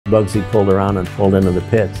Bugsy pulled around and pulled into the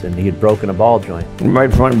pits, and he had broken a ball joint.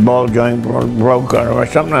 Right front ball joint broke or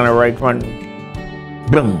something on the right front.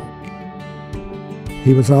 Boom.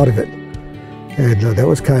 He was out of it, and that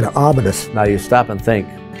was kind of ominous. Now you stop and think.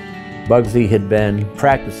 Bugsy had been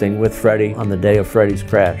practicing with Freddy on the day of Freddy's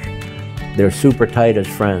crash. They're super tight as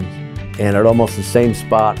friends, and at almost the same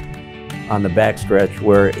spot on the backstretch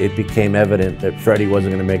where it became evident that Freddy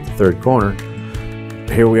wasn't going to make the third corner,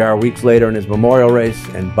 here we are weeks later in his memorial race,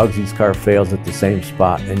 and Bugsy's car fails at the same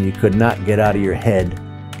spot, and you could not get out of your head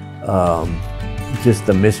just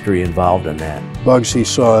the mystery involved in that. Bugsy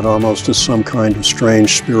saw it almost as some kind of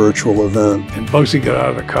strange spiritual event. And Bugsy got out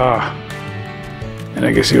of the car, and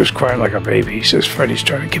I guess he was crying like a baby. He says, "Freddy's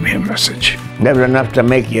trying to give me a message." That was enough to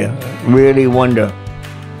make you really wonder,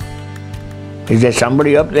 is there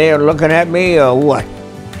somebody up there looking at me or what?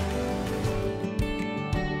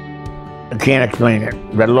 I can't explain it.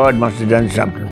 The Lord must have done something.